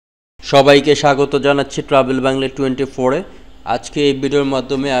সবাইকে স্বাগত জানাচ্ছি ট্রাভেল বাংলা 24-এ। আজকে এই ভিডিওর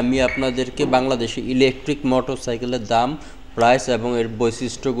মাধ্যমে আমি আপনাদেরকে বাংলাদেশে ইলেকট্রিক মোটরসাইকেলের দাম, প্রাইস এবং এর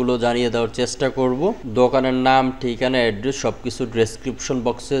বৈশিষ্ট্যগুলো জানিয়ে দেওয়ার চেষ্টা করব। দোকানের নাম, ঠিকানা, অ্যাড্রেস সবকিছু ডেসক্রিপশন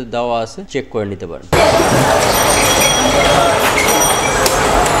বক্সে দেওয়া আছে, চেক করে নিতে পারেন।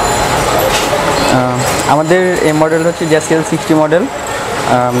 আমাদের এই মডেল হচ্ছে জ্যাসিএল 60 মডেল।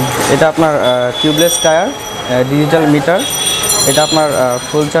 এটা আপনার টিউবলেস টায়ার, ডিজিটাল মিটার। এটা আপনার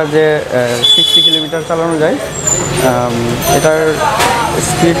ফুল চার্জে 60 কিলোমিটার চালানো যায়। এটার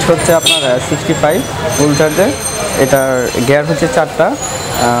স্পিড হচ্ছে আপনার 65 ফুল চার্জে। এটার গিয়ার হচ্ছে 4টা।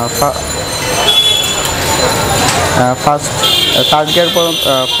 ফার্স্ট থার্ড গিয়ার পর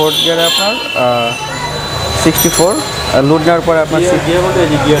ফোর্থ গিয়ারে আপনার 64, লোড নেওয়ার পরে আপনার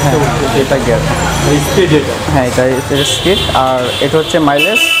এটা গিয়ার, হ্যাঁ এটা স্পিড। আর এটা হচ্ছে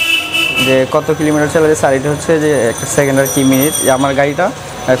মাইলেজ, যে কত কিলোমিটার চালা যাচ্ছে। আর এটা হচ্ছে যে একটা সেকেন্ড আর কি মিনিট, আমার গাড়িটা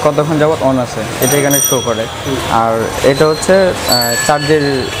কতক্ষণ যাবত অন আছে এটা এখানে শো করে। আর এটা হচ্ছে চার্জের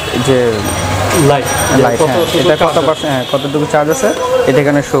যে লাইট, এটা কত পার্সেন্ট, কতটুকু চার্জ আছে এটা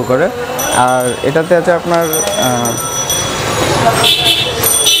এখানে শো করে। আর এটাতে আছে আপনার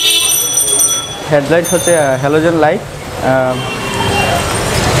হেডলাইট হচ্ছে হ্যালোজেন লাইট,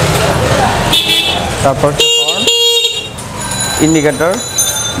 তারপর হর্ন, ইন্ডিকেটর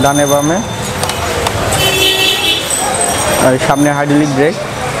ডানে বামে, আর সামনে হাইড্রোলিক ব্রেক।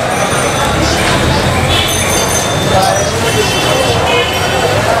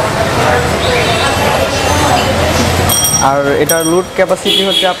 আর এটার লোড ক্যাপাসিটি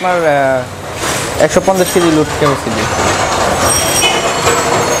হচ্ছে আপনার 150 কেজি লোড ক্যাপাসিটি,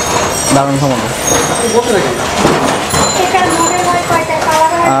 দারুণ ক্ষমতা।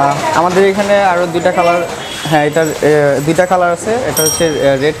 আমাদের এখানে আরও দুইটা কালার, হ্যাঁ এটার দুইটা কালার আছে। এটা হচ্ছে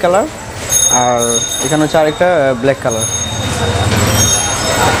রেড কালার, আর এখানে হচ্ছে আরেকটা ব্ল্যাক কালার।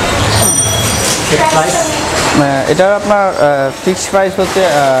 এটার আপনার ফিক্সড প্রাইস হচ্ছে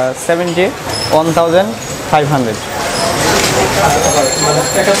 71,500।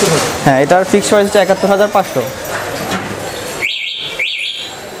 হ্যাঁ এটার ফিক্সড প্রাইস হচ্ছে 71,500।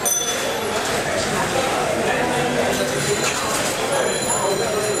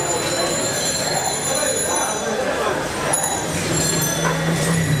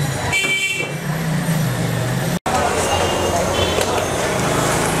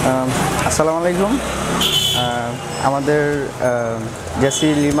 আসসালামু আলাইকুম। আমাদের জেসি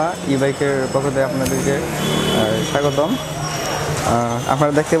লিমা ই বাইকের পক্ষ থেকে আপনাদেরকে স্বাগতম।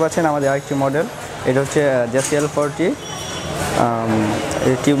 আপনারা দেখতে পাচ্ছেন আমাদের আরেকটি মডেল, এটা হচ্ছে জ্যাসিএল 40,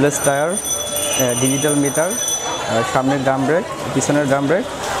 টিউবলেস টায়ার, ডিজিটাল মিটার, সামনের ড্রাম ব্রেক, পিছনের ড্রাম ব্রেক।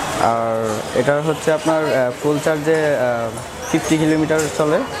 আর এটা হচ্ছে আপনার ফুল চার্জে 50 কিলোমিটার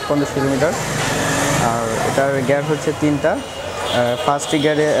চলে, 50 কিলোমিটার। আর এটার গিয়ার হচ্ছে 3টা। ফার্স্ট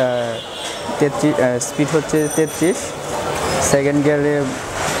গিয়ারে 33, স্পিড হচ্ছে 33, সেকেন্ড গিয়ারে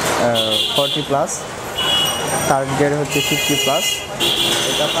 40+, থার্ড গিয়ারে হচ্ছে 50+।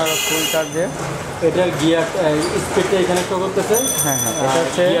 এটা আপনার ফুল চার্জে, এটা গিয়ার স্পিডটা এখানে শো করতেছে। হ্যাঁ হ্যাঁ, এটা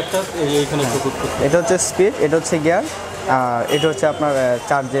হচ্ছে গিয়ারটা এখানে শো করতেছে। এটা হচ্ছে স্পিড, এটা হচ্ছে গিয়ার, আর এটা হচ্ছে আপনার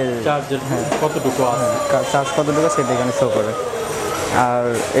চার্জের কতটুকু আছে, চার্জ কতটুকু সেটা এখানে শো করে। আর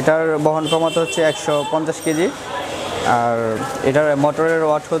এটার বহন ক্ষমতা হচ্ছে 150 কেজি। আর এটার মোটরের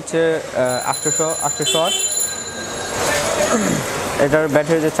ওয়াট হচ্ছে 800 ওয়াট। এটার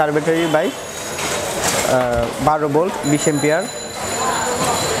ব্যাটারি হচ্ছে 4 ব্যাটারি বাইক, 12 ভোল্ট, 20 এম্পিয়ার।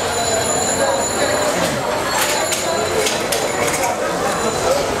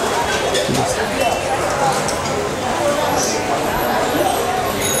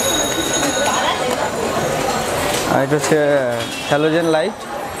 আর এটা হচ্ছে হ্যালোজেন লাইট,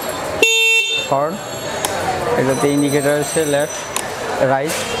 হর্ন, এটাতে ইন্ডিকেটার হচ্ছে লেফট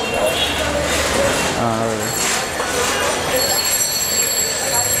রাইট।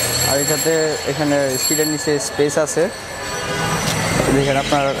 আর এটাতে এখানে সিটের নিচে স্পেস আছে, যেখানে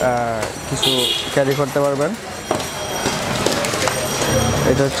আপনার কিছু ক্যারি করতে পারবেন।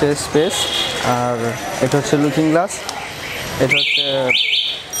 এটা হচ্ছে স্পেস। আর এটা হচ্ছে লুকিং গ্লাস। এটা হচ্ছে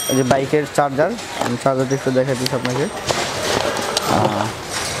যে বাইকের চার্জার, আমি চার্জারটা একটু দেখাই দিচ্ছি আপনাকে।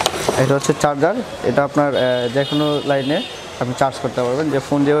 এটা হচ্ছে চার্জার, এটা আপনার যে কোনো লাইনে আপনি চার্জ করতে পারবেন, যে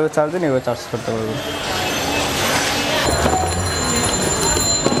ফোন যেভাবে চার্জ দেন এভাবে চার্জ করতে পারবেন।